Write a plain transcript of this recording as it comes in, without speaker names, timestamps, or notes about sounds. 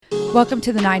Welcome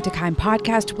to the 9 to Kind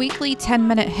podcast, weekly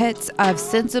 10-minute hits of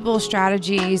sensible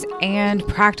strategies and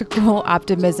practical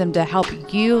optimism to help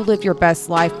you live your best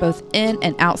life both in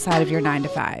and outside of your 9 to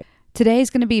 5. Today is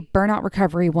going to be Burnout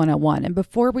Recovery 101. And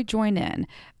before we join in,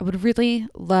 I would really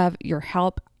love your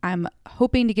help. I'm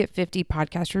hoping to get 50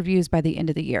 podcast reviews by the end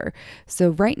of the year. So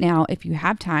right now, if you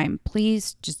have time,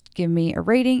 please just give me a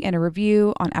rating and a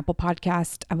review on Apple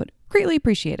Podcast. I would greatly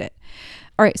appreciate it.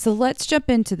 All right, so let's jump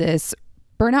into this.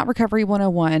 Burnout Recovery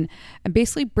 101, and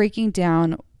basically breaking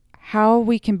down how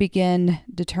we can begin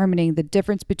determining the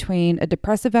difference between a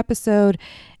depressive episode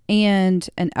and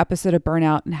an episode of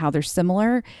burnout and how they're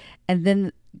similar, and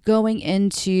then going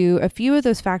into a few of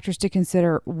those factors to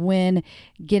consider when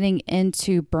getting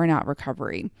into burnout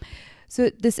recovery. So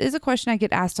this is a question I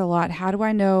get asked a lot. How do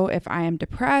I know if I am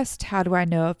depressed? How do I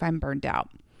know if I'm burned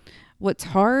out? What's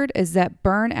hard is that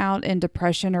burnout and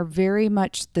depression are very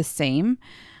much the same.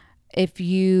 If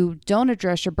you don't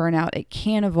address your burnout, it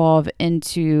can evolve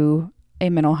into a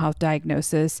mental health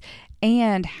diagnosis,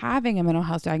 and having a mental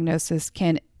health diagnosis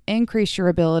can increase your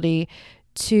ability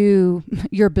to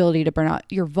burn out,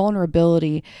 your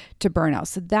vulnerability to burnout.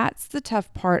 So that's the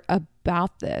tough part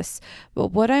about this.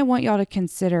 But what I want y'all to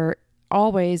consider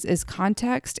always is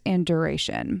context and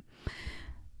duration.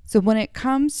 So when it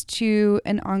comes to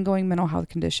an ongoing mental health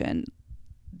condition,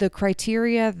 the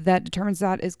criteria that determines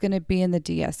that is going to be in the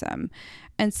DSM.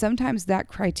 And sometimes that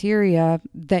criteria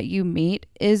that you meet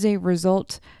is a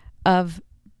result of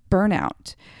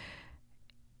burnout.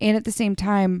 And at the same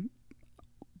time,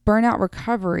 burnout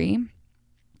recovery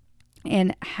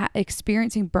and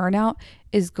experiencing burnout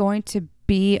is going to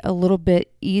be a little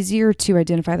bit easier to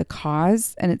identify the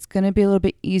cause, and it's going to be a little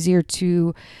bit easier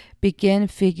to begin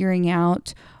figuring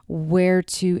out where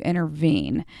to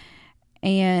intervene.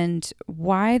 And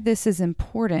why this is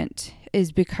important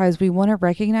is because we want to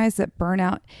recognize that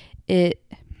burnout, it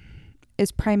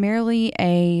is primarily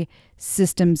a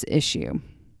systems issue.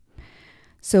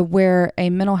 So where a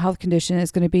mental health condition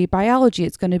is going to be biology,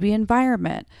 it's going to be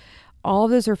environment. All of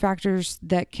those are factors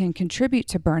that can contribute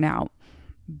to burnout.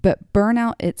 But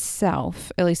burnout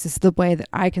itself, at least this is the way that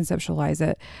I conceptualize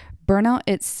it, burnout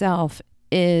itself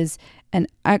is an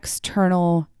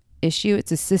external issue.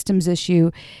 It's a systems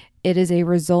issue. It is a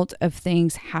result of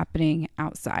things happening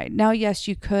outside. Now, yes,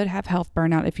 you could have health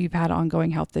burnout if you've had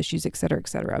ongoing health issues, et cetera, et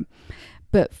cetera.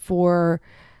 But for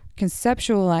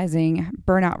conceptualizing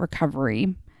burnout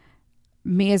recovery,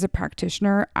 me as a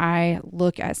practitioner, I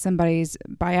look at somebody's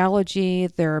biology,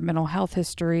 their mental health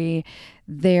history,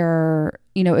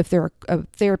 if they're a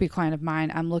therapy client of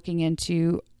mine, I'm looking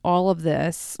into all of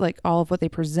this, like all of what they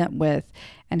present with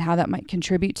and how that might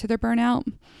contribute to their burnout.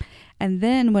 And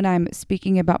then when I'm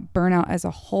speaking about burnout as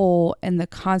a whole and the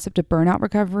concept of burnout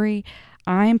recovery,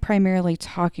 I'm primarily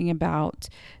talking about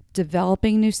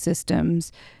developing new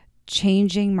systems,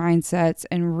 changing mindsets,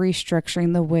 and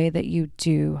restructuring the way that you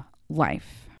do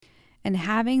life. And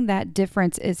having that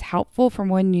difference is helpful from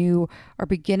when you are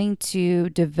beginning to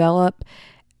develop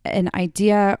an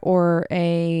idea or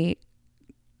a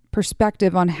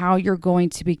perspective on how you're going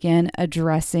to begin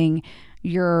addressing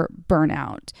your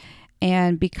burnout.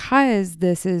 And because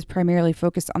this is primarily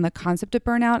focused on the concept of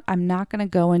burnout, I'm not going to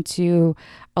go into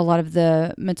a lot of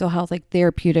the mental health, like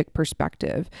therapeutic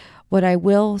perspective. What I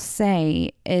will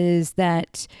say is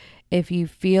that if you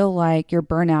feel like your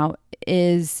burnout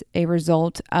is a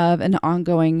result of an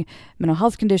ongoing mental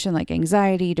health condition like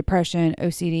anxiety, depression,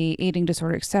 OCD, eating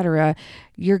disorder, etc.,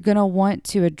 you're going to want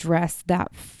to address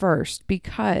that first,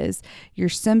 because your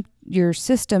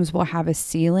systems will have a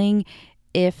ceiling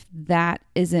if that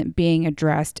isn't being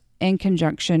addressed in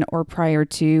conjunction or prior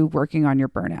to working on your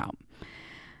burnout.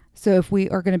 So if we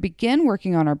are going to begin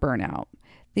working on our burnout,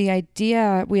 the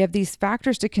idea, we have these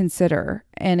factors to consider.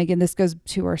 And again, this goes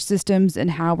to our systems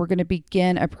and how we're going to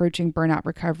begin approaching burnout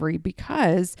recovery,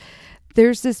 because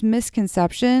there's this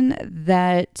misconception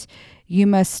that you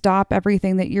must stop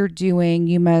everything that you're doing.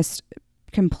 You must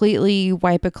completely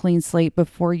wipe a clean slate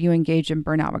before you engage in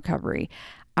burnout recovery.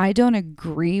 I don't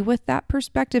agree with that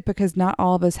perspective, because not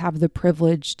all of us have the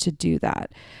privilege to do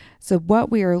that. So what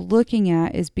we are looking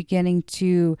at is beginning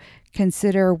to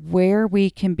consider where we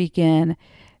can begin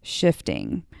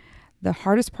shifting. The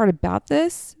hardest part about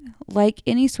this, like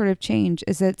any sort of change,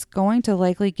 is that it's going to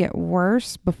likely get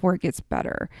worse before it gets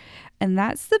better. And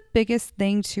that's the biggest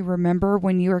thing to remember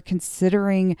when you are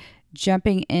considering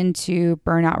jumping into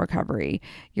burnout recovery.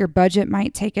 Your budget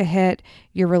might take a hit,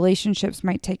 your relationships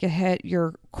might take a hit,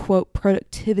 your quote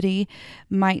productivity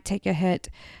might take a hit.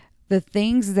 The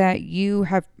things that you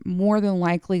have more than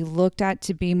likely looked at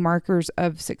to be markers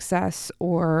of success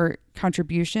or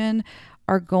contribution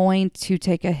are going to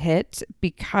take a hit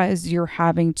because you're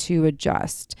having to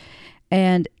adjust.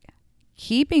 And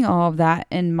keeping all of that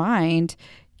in mind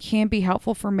can be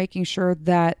helpful for making sure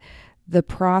that the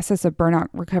process of burnout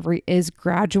recovery is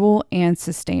gradual and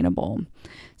sustainable.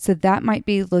 So that might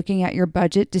be looking at your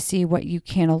budget to see what you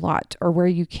can allot or where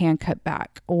you can cut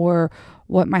back or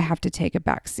what might have to take a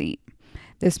back seat.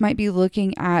 This might be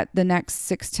looking at the next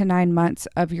 6 to 9 months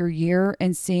of your year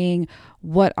and seeing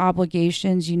what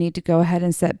obligations you need to go ahead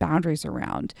and set boundaries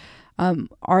around.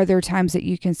 Are there times that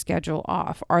you can schedule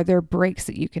off? Are there breaks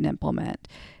that you can implement?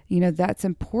 That's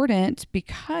important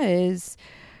because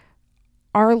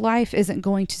our life isn't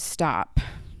going to stop.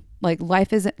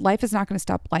 Life is not going to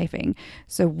stop lifing.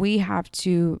 So we have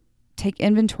to take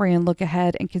inventory and look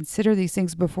ahead and consider these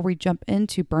things before we jump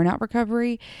into burnout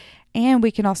recovery. And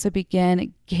we can also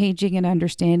begin gauging and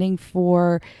understanding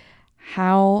for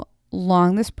how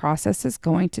long this process is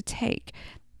going to take.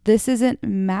 This isn't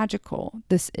magical.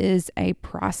 This is a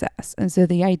process. And so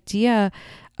the idea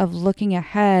of looking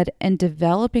ahead and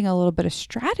developing a little bit of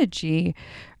strategy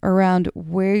around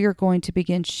where you're going to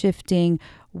begin shifting,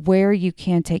 where you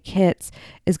can take hits,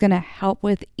 is going to help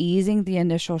with easing the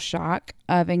initial shock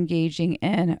of engaging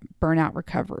in burnout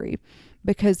recovery,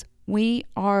 because we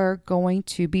are going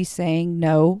to be saying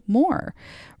no more.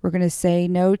 We're going to say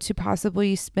no to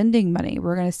possibly spending money.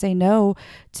 We're going to say no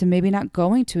to maybe not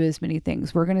going to as many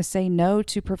things. We're going to say no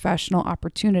to professional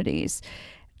opportunities.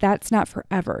 That's not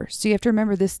forever. So you have to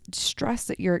remember this stress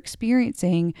that you're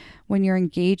experiencing when you're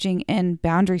engaging in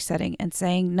boundary setting and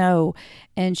saying no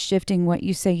and shifting what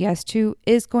you say yes to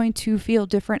is going to feel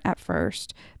different at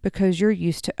first because you're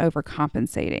used to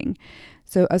overcompensating.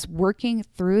 So us working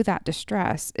through that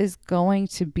distress is going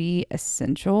to be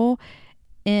essential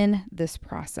in this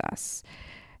process.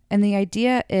 And the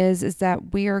idea is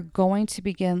that we are going to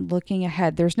begin looking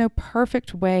ahead. There's no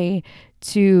perfect way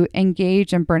to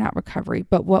engage in burnout recovery,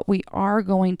 but what we are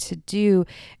going to do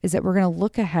is that we're going to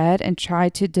look ahead and try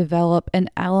to develop an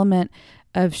element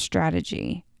of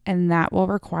strategy, and that will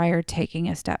require taking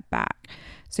a step back.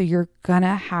 So you're going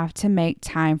to have to make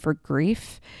time for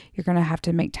grief. You're going to have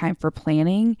to make time for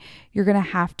planning. You're going to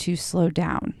have to slow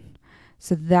down.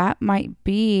 So that might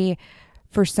be,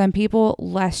 for some people,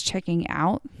 less checking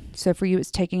out. So for you,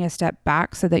 it's taking a step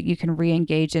back so that you can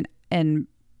re-engage in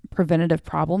preventative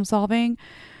problem solving.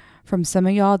 From some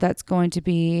of y'all, that's going to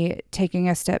be taking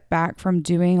a step back from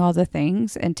doing all the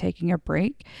things and taking a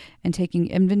break and taking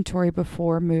inventory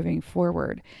before moving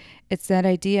forward. It's that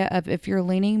idea of, if you're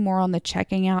leaning more on the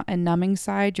checking out and numbing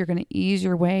side, you're going to ease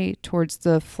your way towards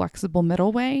the flexible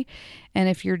middle way. And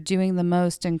if you're doing the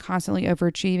most and constantly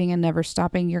overachieving and never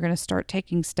stopping, you're going to start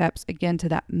taking steps again to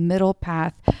that middle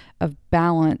path of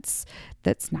balance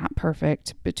that's not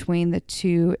perfect between the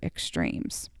two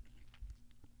extremes.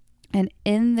 And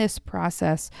in this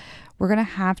process, we're going to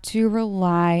have to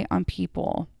rely on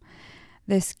people.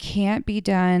 This can't be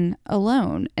done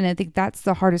alone. And I think that's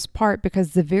the hardest part,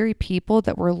 because the very people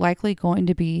that we're likely going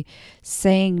to be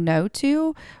saying no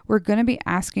to, we're going to be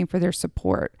asking for their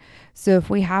support. So if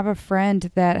we have a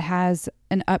friend that has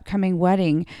an upcoming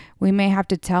wedding, we may have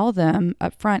to tell them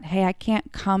up front, hey, I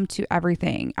can't come to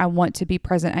everything. I want to be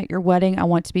present at your wedding. I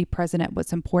want to be present at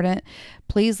what's important.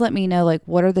 Please let me know,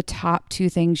 what are the top 2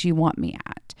 things you want me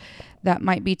at? That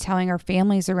might be telling our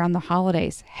families around the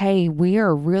holidays, hey, we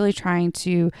are really trying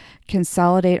to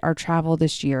consolidate our travel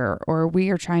this year, or we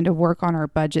are trying to work on our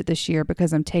budget this year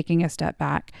because I'm taking a step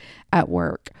back at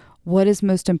work. What is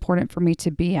most important for me to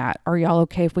be at? Are y'all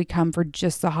okay if we come for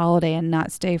just the holiday and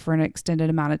not stay for an extended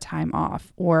amount of time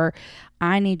off? Or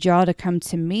I need y'all to come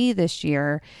to me this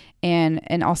year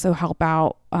and also help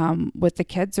out with the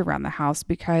kids around the house,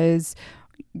 because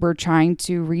we're trying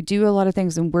to redo a lot of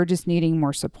things and we're just needing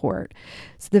more support.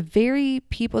 So the very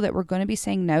people that we're going to be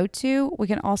saying no to, we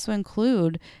can also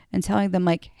include in telling them,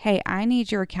 hey, I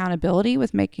need your accountability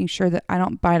with making sure that I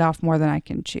don't bite off more than I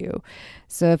can chew.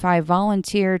 So if I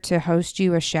volunteer to host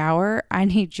you a shower, I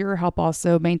need your help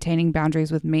also maintaining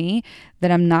boundaries with me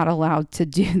that I'm not allowed to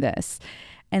do this.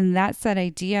 And that's that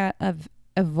idea of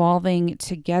evolving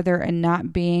together and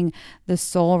not being the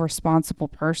sole responsible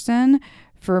person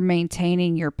for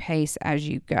maintaining your pace as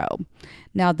you go.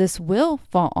 Now, this will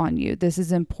fall on you. This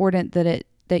is important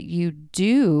that you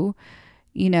do,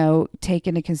 take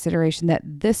into consideration that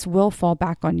this will fall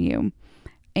back on you,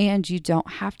 and you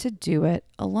don't have to do it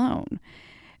alone.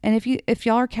 And if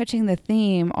y'all are catching the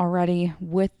theme already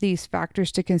with these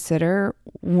factors to consider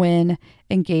when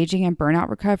engaging in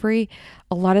burnout recovery,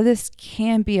 a lot of this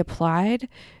can be applied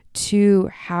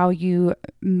to how you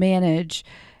manage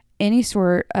any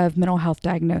sort of mental health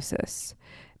diagnosis,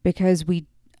 because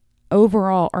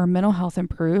overall, our mental health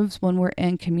improves when we're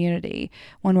in community,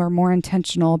 when we're more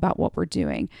intentional about what we're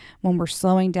doing, when we're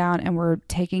slowing down and we're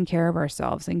taking care of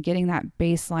ourselves and getting that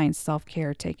baseline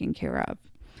self-care taken care of.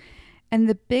 And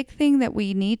the big thing that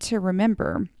we need to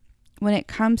remember when it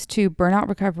comes to burnout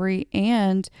recovery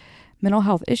and mental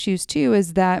health issues too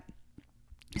is that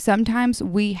sometimes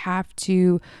we have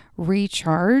to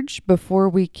recharge before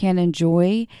we can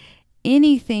enjoy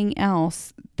anything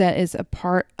else that is a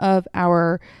part of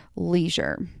our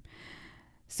leisure.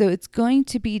 So it's going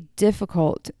to be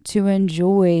difficult to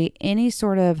enjoy any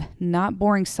sort of not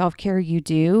boring self-care you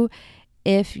do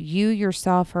if you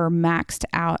yourself are maxed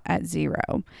out at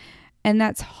 0. And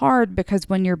that's hard because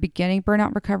when you're beginning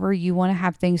burnout recovery, you want to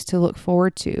have things to look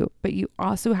forward to, but you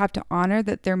also have to honor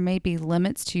that there may be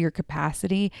limits to your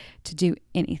capacity to do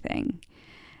anything.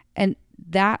 And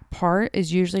that part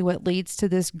is usually what leads to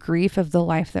this grief of the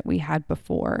life that we had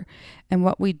before. And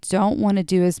what we don't want to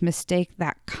do is mistake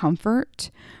that comfort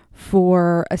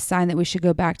for a sign that we should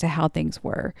go back to how things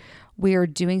were. We are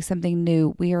doing something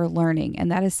new. We are learning.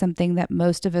 And that is something that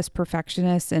most of us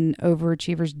perfectionists and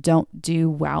overachievers don't do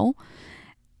well.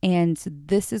 And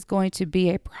this is going to be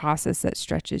a process that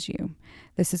stretches you.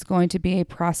 This is going to be a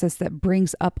process that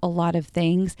brings up a lot of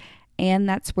things. And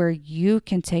that's where you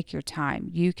can take your time.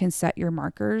 You can set your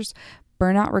markers.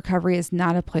 Burnout recovery is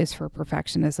not a place for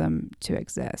perfectionism to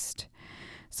exist.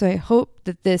 So I hope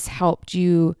that this helped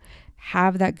you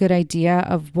have that good idea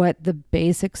of what the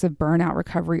basics of burnout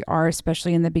recovery are,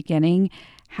 especially in the beginning,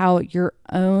 how your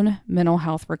own mental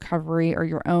health recovery or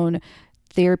your own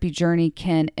therapy journey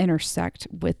can intersect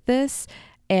with this.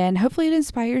 And hopefully it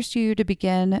inspires you to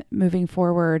begin moving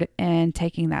forward and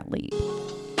taking that leap.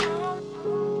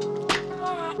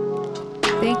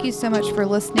 Thank you so much for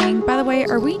listening. By the way,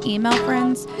 are we email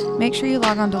friends? Make sure you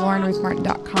log on to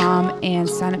laurenruthmartin.com and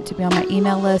sign up to be on my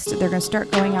email list. They're going to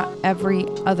start going out every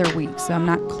other week, so I'm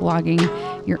not clogging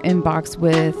your inbox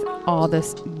with all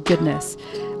this goodness.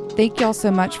 Thank you all so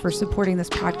much for supporting this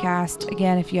podcast.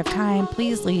 Again, if you have time,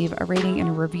 please leave a rating and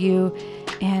a review.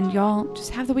 And y'all just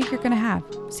have the week you're going to have.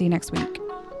 See you next week.